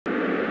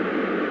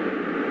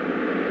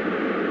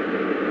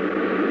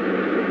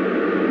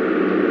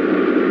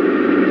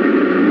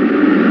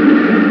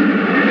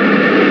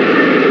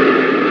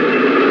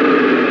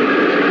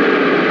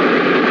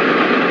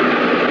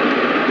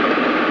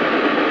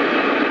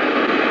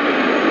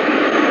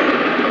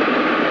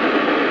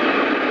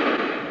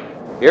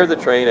Here the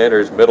train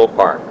enters Middle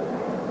Park,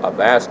 a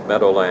vast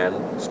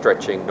meadowland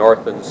stretching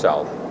north and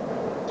south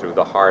through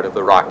the heart of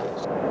the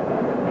Rockies.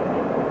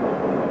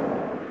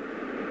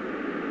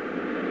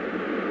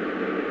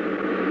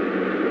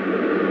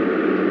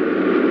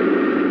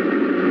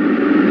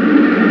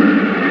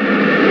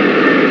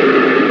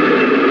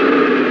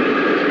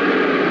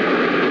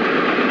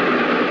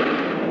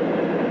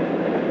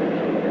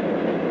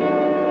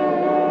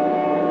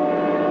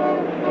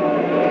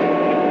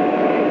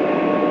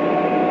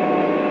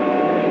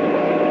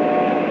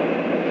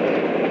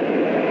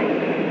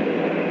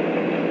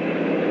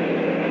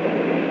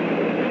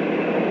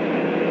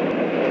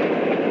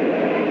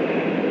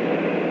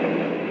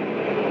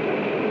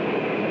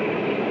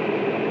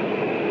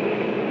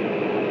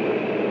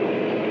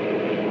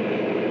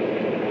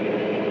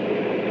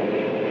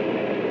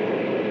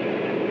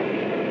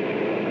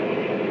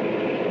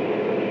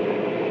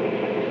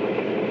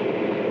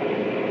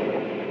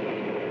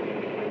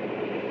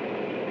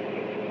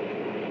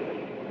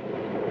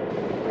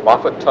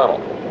 Moffat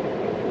Tunnel,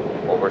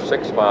 over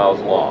 6 miles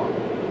long,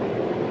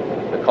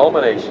 the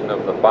culmination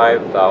of the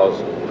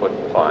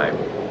 5,000-foot climb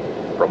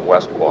from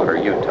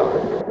Westwater, Utah.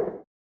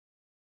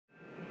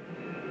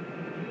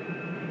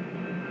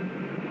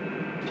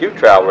 Few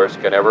travelers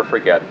can ever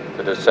forget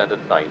the descent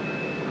at night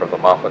from the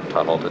Moffat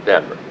Tunnel to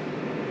Denver.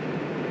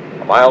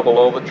 A mile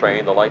below the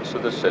train, the lights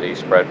of the city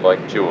spread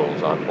like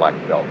jewels on black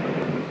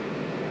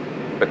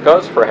velvet.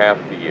 Because for half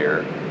the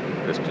year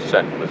this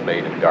descent was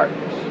made in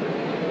darkness,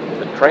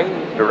 the train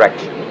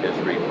direction is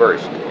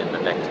reversed in the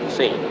next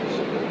scenes,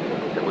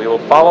 and we will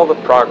follow the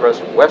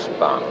progress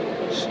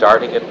westbound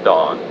starting at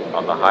dawn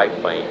on the high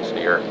plains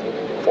near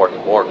Fort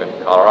Morgan,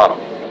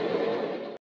 Colorado.